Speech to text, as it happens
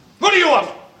What do you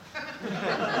want?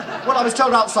 Well, I was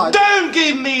told outside. Don't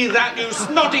give me that, you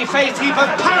snotty-faced heap of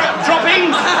parrot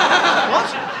droppings! What?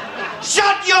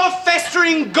 Shut your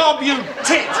festering gob, you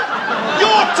tit!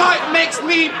 Your type makes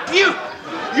me puke!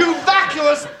 You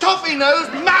vacuous,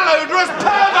 toffee-nosed, malodorous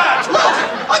pervert! Look!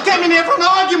 I came in here for an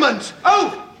argument!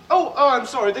 Oh, I'm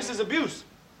sorry, this is abuse.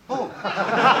 Oh,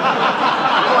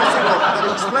 I see. Well,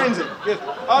 that explains it. Yes.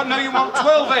 Oh, no, you want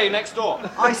 12A next door.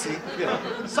 I see.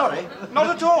 Yeah. Sorry. Not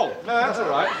at all. No, that's all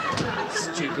right.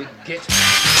 Stupid git.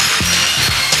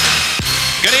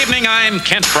 Good evening, I'm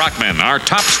Kent Brockman. Our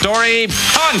top story,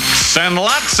 punks, and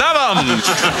lots of them.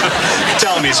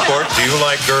 Tell me, Sport, do you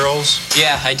like girls?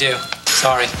 Yeah, I do.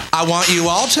 Sorry. I want you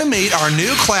all to meet our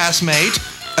new classmate.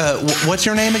 What's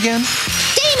your name again?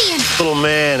 Damien! Little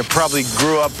man who probably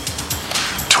grew up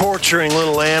torturing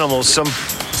little animals, some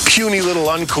puny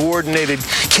little uncoordinated,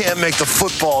 can't make the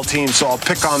football team, so I'll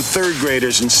pick on third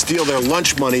graders and steal their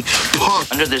lunch money.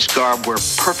 Punk. Under this garb, we're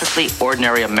perfectly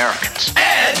ordinary Americans.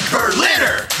 Ed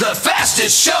Berliner, the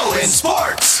fastest show in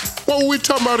sports. What were we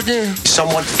talking about again?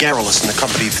 Somewhat garrulous in the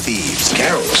company of thieves.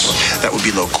 Garrulous? That would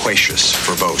be loquacious,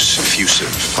 verbose, effusive.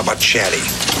 How about chatty?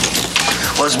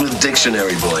 What's with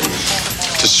dictionary boy?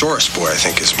 Thesaurus boy, I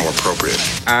think, is more appropriate.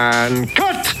 And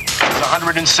cut! It's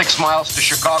 106 miles to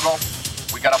Chicago.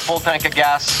 We got a full tank of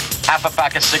gas, half a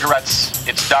pack of cigarettes.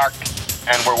 It's dark,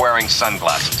 and we're wearing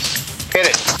sunglasses. Hit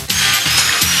it.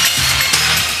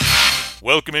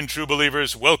 Welcome in, true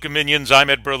believers. Welcome, minions.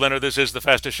 I'm Ed Berliner. This is the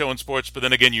fastest show in sports, but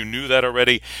then again, you knew that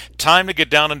already. Time to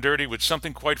get down and dirty with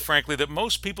something, quite frankly, that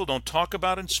most people don't talk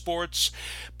about in sports,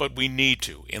 but we need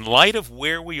to. In light of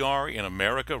where we are in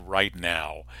America right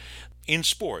now, in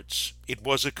sports, it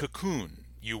was a cocoon.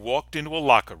 You walked into a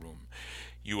locker room.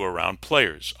 You were around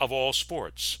players of all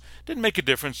sports. Didn't make a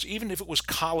difference, even if it was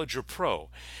college or pro.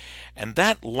 And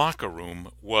that locker room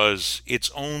was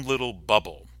its own little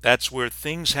bubble. That's where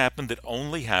things happened that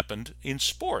only happened in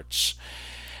sports.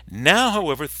 Now,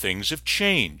 however, things have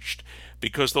changed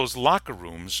because those locker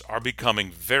rooms are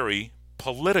becoming very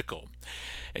political.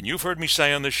 And you've heard me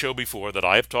say on this show before that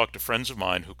I have talked to friends of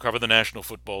mine who cover the National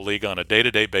Football League on a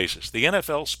day-to-day basis, the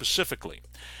NFL specifically.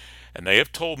 And they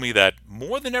have told me that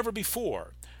more than ever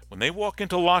before, when they walk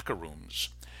into locker rooms,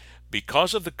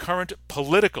 because of the current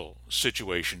political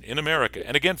situation in America,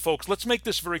 and again, folks, let's make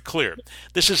this very clear.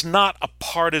 This is not a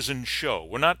partisan show.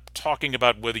 We're not talking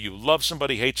about whether you love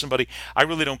somebody, hate somebody. I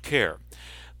really don't care.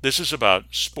 This is about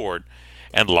sport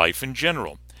and life in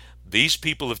general. These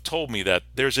people have told me that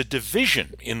there's a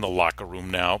division in the locker room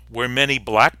now where many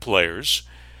black players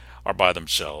are by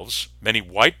themselves, many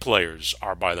white players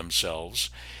are by themselves,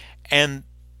 and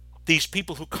these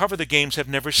people who cover the games have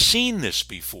never seen this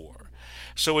before.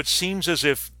 So it seems as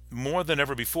if, more than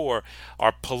ever before,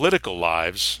 our political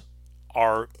lives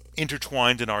are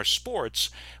intertwined in our sports,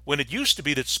 when it used to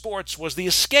be that sports was the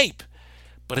escape.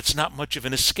 But it's not much of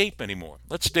an escape anymore.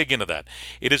 Let's dig into that.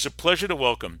 It is a pleasure to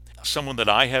welcome someone that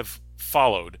I have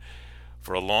followed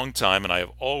for a long time, and I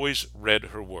have always read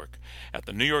her work. At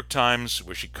the New York Times,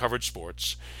 where she covered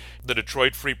sports, the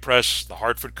Detroit Free Press, the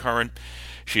Hartford Courant.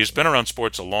 She has been around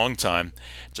sports a long time.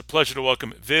 It's a pleasure to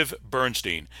welcome Viv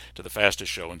Bernstein to the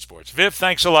fastest show in sports. Viv,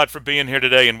 thanks a lot for being here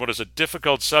today in what is a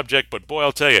difficult subject, but boy,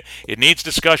 I'll tell you, it needs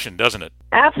discussion, doesn't it?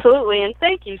 Absolutely, and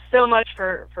thank you so much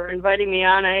for inviting me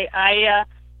on. I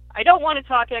don't want to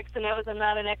talk X and O's. I'm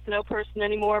not an X and O person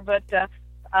anymore, but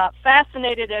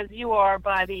fascinated as you are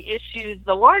by the issues,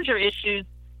 the larger issues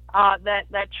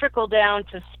that trickle down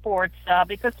to sports,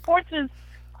 because sports is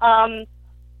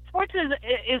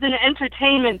an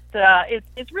entertainment.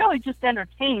 It's really just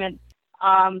entertainment.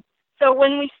 So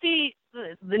when we see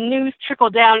the news trickle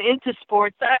down into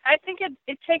sports, I think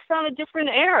it takes on a different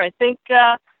air. I think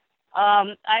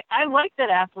I like that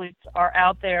athletes are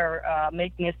out there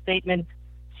making a statement,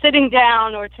 sitting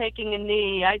down or taking a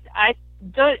knee. I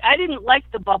didn't like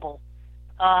the bubble.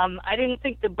 I didn't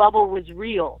think the bubble was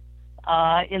real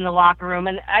in the locker room,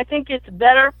 and I think it's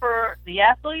better for the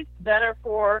athletes, better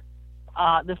for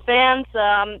the fans,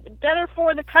 better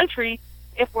for the country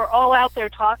if we're all out there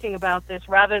talking about this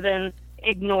rather than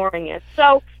ignoring it.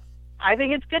 So I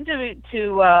think it's good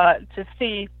to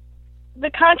see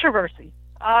the controversy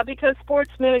because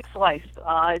sports mimics life.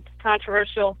 It's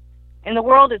controversial in the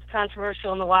world, it's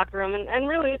controversial in the locker room, and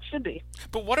really it should be.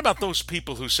 But what about those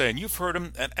people who say, and you've heard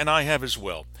them, and I have as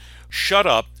well, shut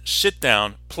up, sit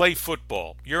down, play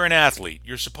football. You're an athlete.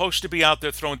 You're supposed to be out there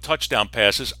throwing touchdown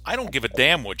passes. I don't give a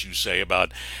damn what you say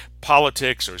about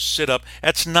politics or sit up.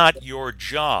 That's not your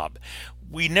job.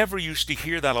 We never used to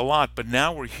hear that a lot, but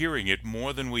now we're hearing it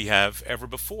more than we have ever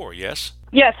before, yes?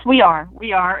 Yes, we are.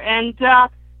 And,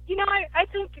 I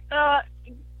think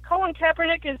going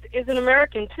Colin Kaepernick is an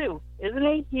American too, isn't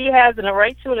he? He has a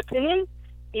right to an opinion.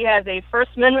 He has a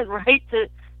First Amendment right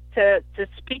to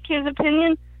speak his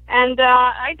opinion, and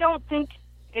I don't think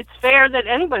it's fair that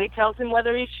anybody tells him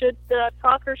whether he should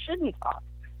talk or shouldn't talk.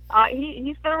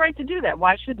 He's got a right to do that.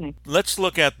 Why shouldn't he? Let's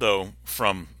look at, though,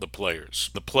 from the players.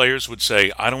 The players would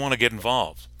say, I don't want to get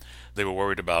involved. They were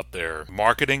worried about their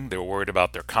marketing. They were worried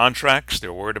about their contracts. They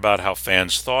were worried about how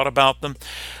fans thought about them.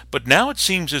 But now it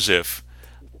seems as if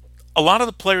a lot of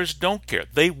the players don't care.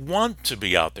 They want to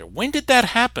be out there. When did that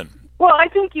happen? Well, I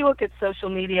think you look at social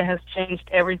media has changed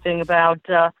everything about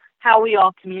how we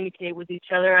all communicate with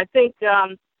each other. I think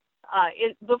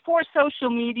before social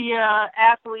media,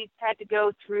 athletes had to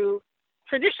go through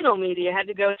traditional media, had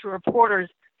to go through reporters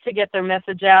to get their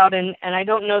message out, and I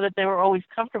don't know that they were always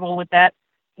comfortable with that.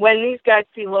 When these guys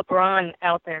see LeBron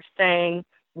out there saying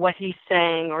what he's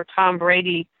saying, or Tom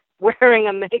Brady wearing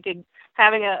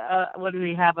having a what do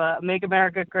we have, a Make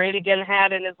America Great Again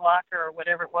hat in his locker or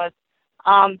whatever it was,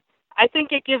 I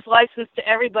think it gives license to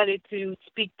everybody to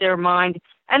speak their mind.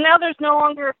 And now there's no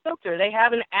longer a filter. They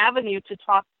have an avenue to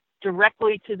talk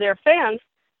directly to their fans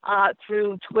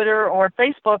through Twitter or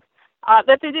Facebook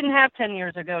that they didn't have 10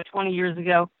 years ago, 20 years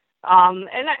ago.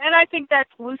 And I think that's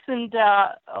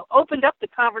opened up the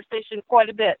conversation quite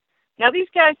a bit. Now, these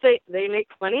guys, they make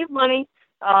plenty of money,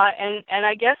 and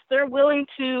I guess they're willing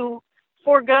to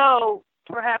forego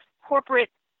perhaps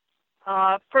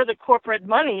further corporate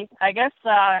money, I guess,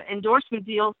 endorsement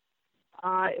deals,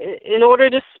 in order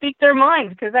to speak their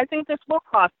mind, because I think this will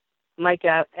cost Mike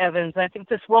Evans. I think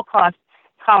this will cost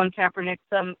Colin Kaepernick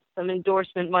some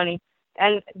endorsement money,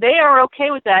 and they are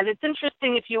okay with that. It's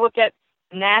interesting if you look at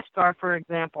NASCAR, for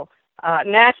example.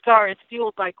 NASCAR is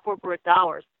fueled by corporate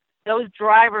dollars. Those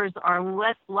drivers are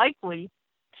less likely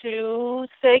to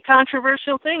say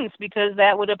controversial things because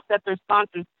that would upset their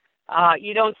sponsors.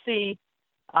 You don't see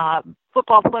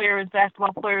football players,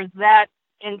 basketball players that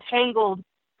entangled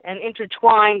and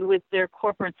intertwined with their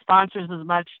corporate sponsors as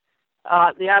much.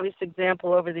 The obvious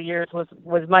example over the years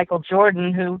was Michael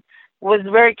Jordan, who was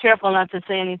very careful not to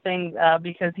say anything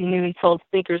because he knew he sold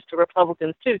sneakers to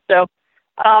Republicans too. So,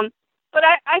 but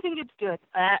I think it's good,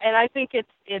 and I think it's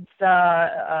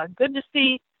good to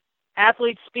see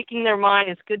athletes speaking their mind.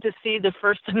 It's good to see the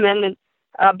First Amendment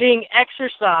being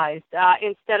exercised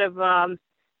instead of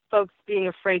folks being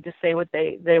afraid to say what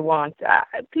they want.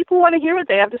 People want to hear what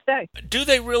they have to say. Do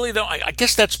they really, though? I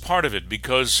guess that's part of it,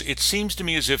 because it seems to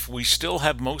me as if we still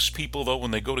have most people, though,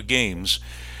 when they go to games,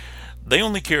 they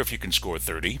only care if you can score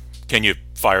 30. Can you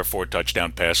fire 4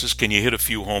 touchdown passes? Can you hit a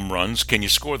few home runs? Can you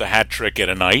score the hat trick at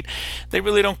a night? They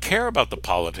really don't care about the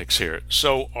politics here.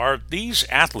 So are these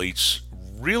athletes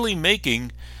really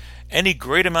making any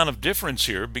great amount of difference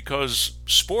here? Because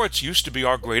sports used to be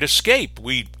our great escape.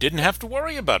 We didn't have to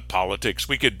worry about politics.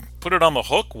 We could put it on the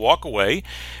hook, walk away,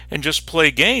 and just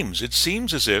play games. It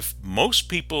seems as if most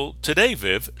people today,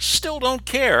 Viv, still don't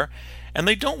care, and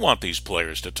they don't want these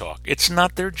players to talk. It's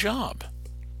not their job.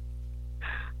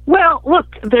 Well,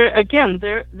 look,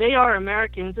 they are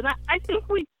Americans, and I think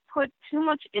we put too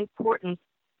much importance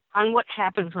on what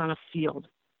happens on a field.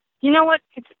 You know what?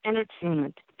 It's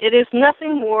entertainment. It is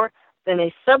nothing more than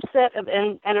a subset of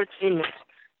entertainment,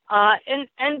 and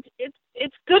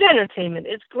it's good entertainment.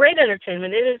 It's great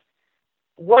entertainment. It is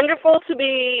wonderful to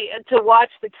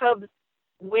watch the Cubs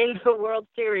win the World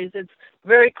Series. It's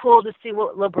very cool to see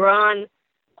what LeBron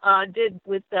did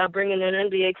with bringing an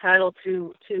NBA title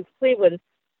to Cleveland.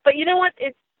 But you know what?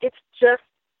 It's just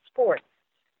sports,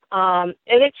 and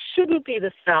it shouldn't be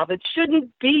the salve. It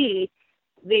shouldn't be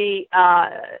the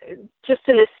just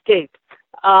an escape.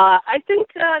 I think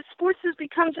sports has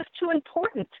become just too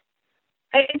important.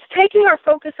 It's taking our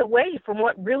focus away from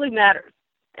what really matters,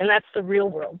 and that's the real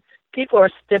world. People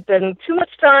are spending too much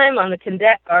time on the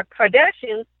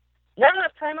Kardashians, not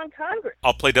enough time on Congress.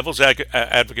 I'll play devil's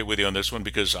advocate with you on this one,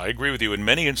 because I agree with you. In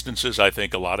many instances, I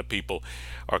think a lot of people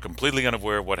are completely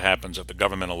unaware of what happens at the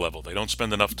governmental level. They don't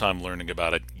spend enough time learning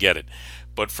about it, get it.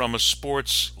 But from a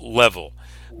sports level,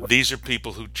 these are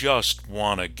people who just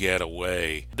want to get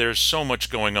away. There's so much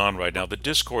going on right now. The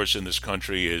discourse in this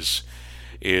country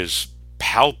is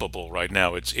palpable right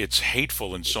now. It's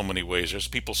hateful in so many ways. There's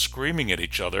people screaming at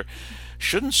each other.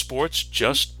 Shouldn't sports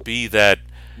just be that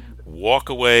walk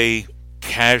away,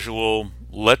 casual,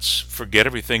 let's forget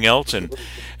everything else and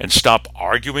stop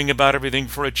arguing about everything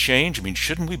for a change? I mean,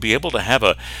 shouldn't we be able to have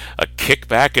a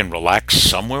kickback and relax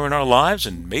somewhere in our lives?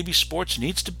 And maybe sports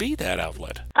needs to be that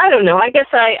outlet. I don't know. I guess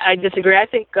I disagree. I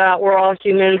think we're all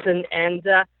humans, and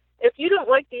if you don't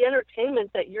like the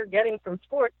entertainment that you're getting from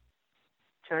sports,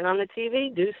 turn on the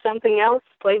TV, do something else,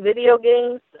 play video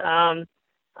games.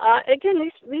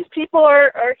 again, these people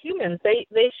are humans.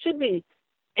 They should be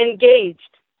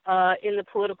engaged in the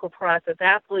political process.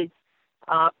 Athletes,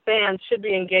 fans should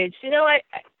be engaged. You know,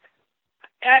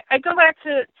 I go back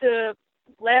to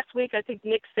last week. I think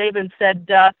Nick Saban said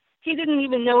he didn't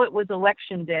even know it was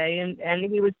election day,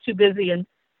 and he was too busy. And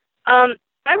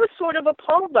I was sort of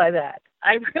appalled by that.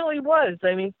 I really was.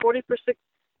 I mean, 46%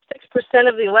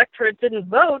 of the electorate didn't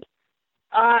vote,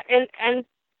 and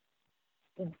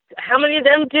how many of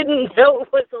them didn't know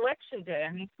it was election day?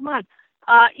 I mean, come on.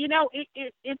 You know,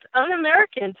 it's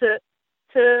un-American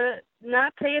to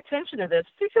not pay attention to this.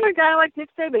 Particularly a guy like Nick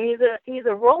Saban, he's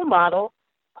a role model.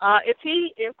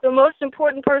 If the most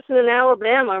important person in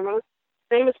Alabama, or most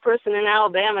famous person in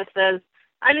Alabama, says,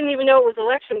 "I didn't even know it was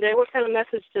election day," what kind of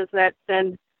message does that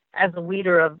send as a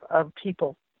leader of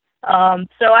people?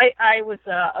 So I was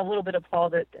a little bit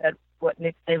appalled at what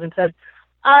Nick Saban said.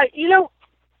 You know,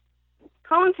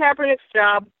 Colin Kaepernick's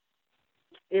job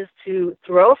is to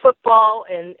throw a football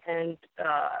and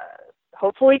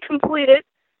hopefully complete it.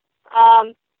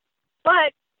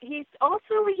 But he's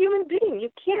also a human being.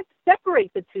 You can't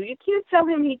separate the two. You can't tell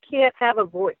him he can't have a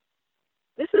voice.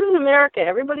 This isn't America.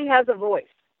 Everybody has a voice.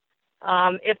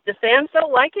 If the fans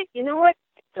don't like it, you know what?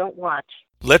 Don't watch.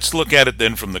 Let's look at it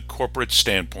then from the corporate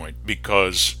standpoint,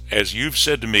 because as you've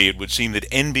said to me, it would seem that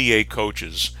NBA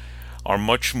coaches are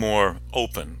much more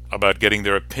open about getting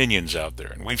their opinions out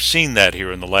there. And we've seen that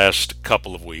here in the last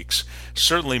couple of weeks,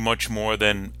 certainly much more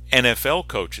than NFL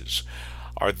coaches.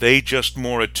 Are they just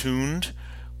more attuned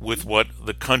with what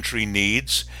the country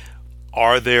needs?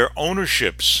 Are their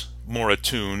ownerships more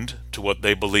attuned to what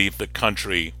they believe the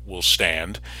country will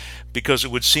stand? Because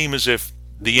it would seem as if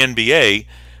the NBA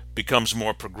becomes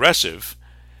more progressive,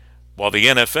 while the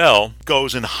NFL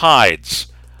goes and hides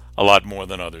a lot more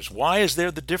than others. Why is there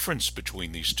the difference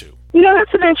between these two? You know,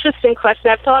 that's an interesting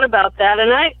question. I've thought about that,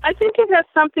 and I think it has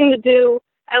something to do,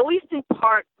 at least in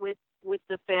part, with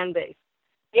the fan base.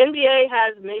 The NBA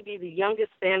has maybe the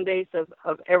youngest fan base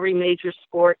of every major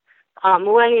sport.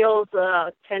 Millennials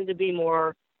tend to be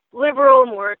more liberal,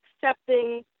 more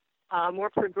accepting, more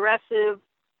progressive.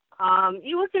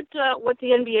 You look at what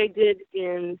the NBA did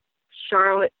in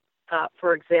Charlotte,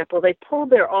 for example. They pulled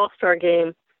their All-Star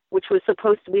game, which was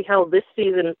supposed to be held this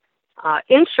season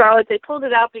in Charlotte. They pulled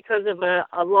it out because of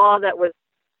a law that was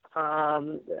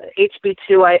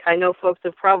HB2. I know folks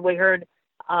have probably heard.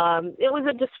 It was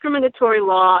a discriminatory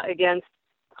law against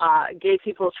gay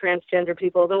people, transgender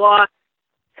people. The law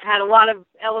had a lot of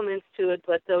elements to it,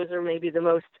 but those are maybe the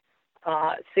most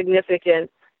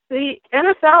significant. The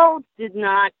NFL did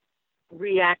not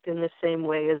react in the same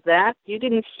way as that. You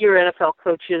didn't hear NFL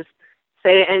coaches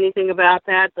say anything about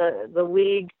that. The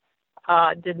league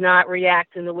did not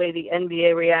react in the way the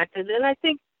NBA reacted, and I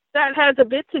think that has a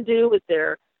bit to do with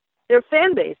their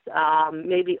fan base,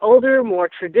 maybe older, more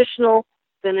traditional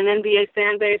than an NBA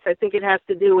fan base. I think it has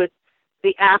to do with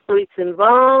the athletes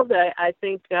involved. I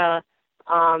think,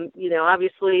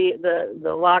 obviously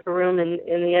the locker room in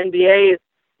the NBA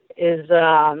is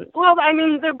well, I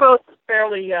mean, they're both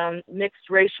fairly mixed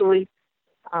racially.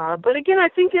 But again, I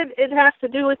think it has to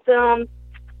do with, I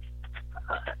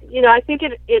think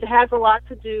it has a lot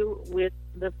to do with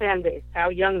the fan base, how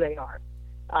young they are,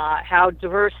 how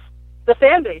diverse the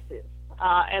fan base is.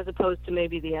 As opposed to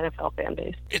maybe the NFL fan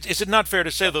base. Is it not fair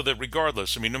to say, though, that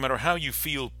regardless, I mean, no matter how you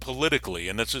feel politically,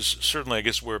 and this is certainly, I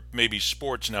guess, where maybe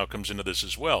sports now comes into this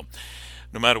as well,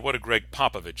 no matter what a Greg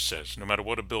Popovich says, no matter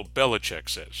what a Bill Belichick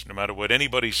says, no matter what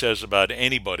anybody says about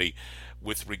anybody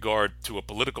with regard to a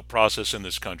political process in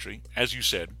this country, as you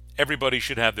said, everybody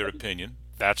should have their opinion.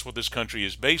 That's what this country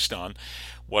is based on.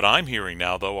 What I'm hearing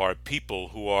now, though, are people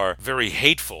who are very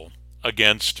hateful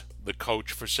against the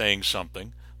coach for saying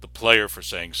something, the player for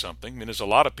saying something. I mean, there's a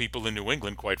lot of people in New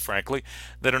England, quite frankly,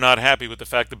 that are not happy with the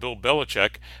fact that Bill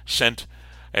Belichick sent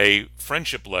a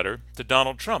friendship letter to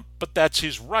Donald Trump. But that's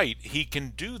his right. He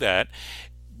can do that.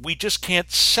 We just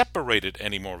can't separate it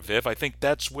anymore, Viv. I think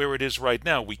that's where it is right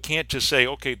now. We can't just say,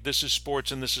 okay, this is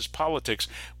sports and this is politics.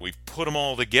 We've put them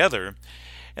all together.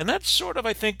 And that sort of,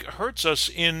 I think, hurts us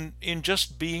in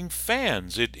just being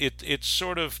fans. It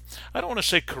sort of, I don't want to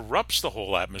say corrupts the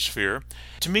whole atmosphere.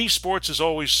 To me, sports has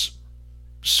always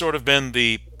sort of been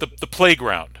the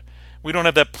playground. We don't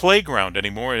have that playground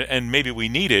anymore, and maybe we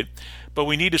need it. But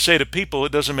we need to say to people,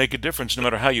 it doesn't make a difference no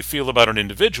matter how you feel about an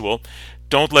individual.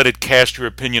 Don't let it cast your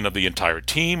opinion of the entire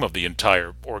team, of the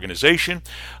entire organization,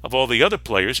 of all the other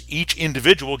players. Each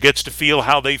individual gets to feel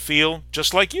how they feel,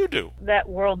 just like you do. That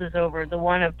world is over. The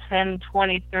one of 10,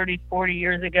 20, 30, 40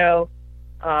 years ago,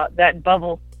 that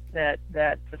bubble that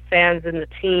the fans and the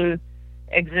team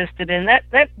existed in,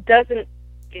 that doesn't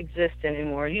exist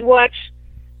anymore. You watch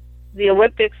the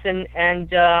Olympics, and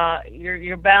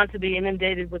you're bound to be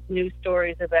inundated with news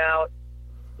stories about,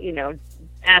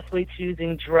 athletes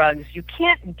using drugs. You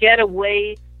can't get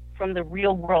away from the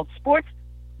real world. Sports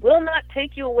will not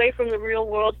take you away from the real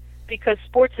world because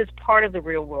sports is part of the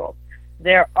real world.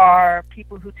 There are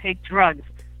people who take drugs.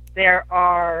 There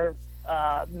are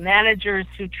managers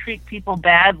who treat people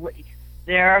badly.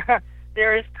 There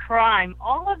is crime.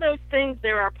 All of those things.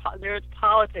 There is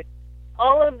politics.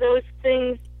 All of those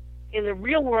things in the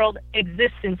real world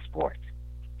exist in sports.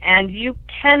 And you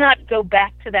cannot go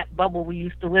back to that bubble we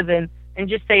used to live in and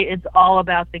just say it's all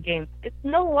about the game. It's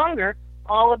no longer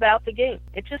all about the game.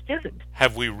 It just isn't.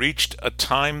 Have we reached a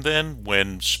time then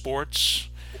when sports,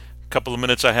 a couple of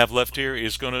minutes I have left here,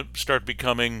 is going to start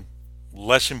becoming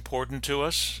less important to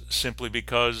us simply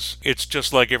because it's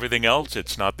just like everything else?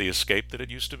 It's not the escape that it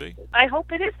used to be? I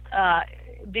hope it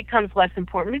becomes less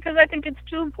important because I think it's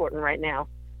too important right now,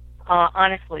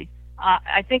 honestly.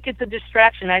 I think it's a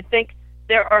distraction. I think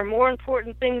there are more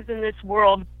important things in this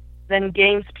world than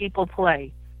games people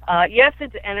play. Yes,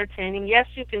 it's entertaining. Yes,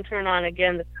 you can turn on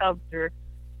again the Cubs or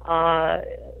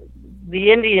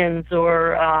the Indians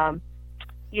or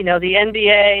the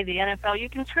NBA, the NFL. You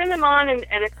can turn them on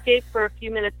and escape for a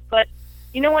few minutes. But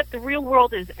you know what? The real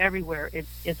world is everywhere.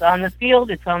 It's on the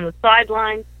field. It's on the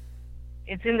sidelines.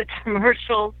 It's in the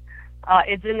commercials.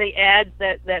 It's in the ads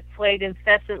that played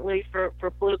incessantly for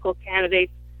political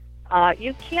candidates.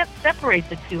 You can't separate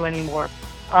the two anymore.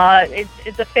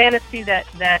 It's a fantasy that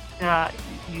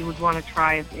you would want to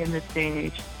try in this day and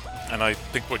age. And I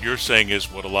think what you're saying is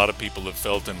what a lot of people have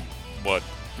felt, and what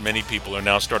many people are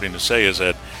now starting to say, is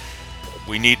that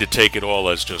we need to take it all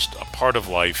as just a part of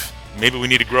life. Maybe we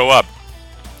need to grow up.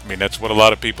 I mean, that's what a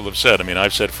lot of people have said. I mean,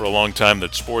 I've said for a long time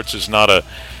that sports is not a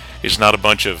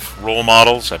bunch of role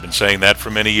models. I've been saying that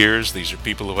for many years. These are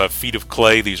people who have feet of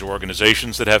clay. These are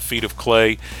organizations that have feet of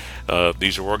clay.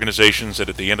 These are organizations that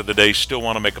at the end of the day still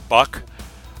want to make a buck.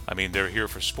 I mean, they're here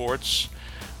for sports,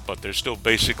 but they're still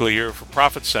basically here for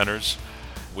profit centers.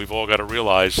 We've all got to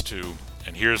realize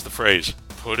and here's the phrase,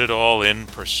 put it all in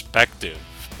perspective.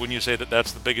 Wouldn't you say that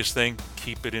that's the biggest thing?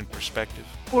 Keep it in perspective.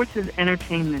 Sports is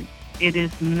entertainment. It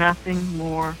is nothing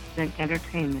more than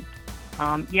entertainment.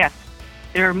 Yes,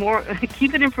 there are more.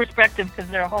 Keep it in perspective because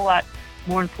there are a whole lot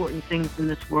more important things in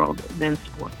this world than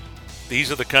sports.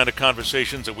 These are the kind of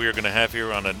conversations that we are going to have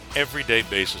here on an everyday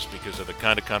basis because of the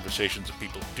kind of conversations that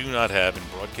people do not have in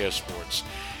broadcast sports.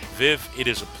 Viv, it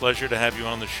is a pleasure to have you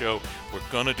on the show. We're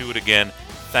going to do it again.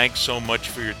 Thanks so much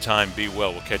for your time. Be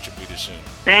well. We'll catch up with you soon.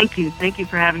 Thank you. Thank you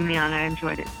for having me on. I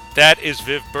enjoyed it. That is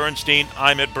Viv Bernstein.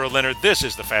 I'm Ed Berliner. This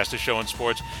is the fastest show in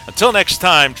sports. Until next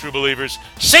time, true believers,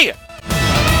 see ya!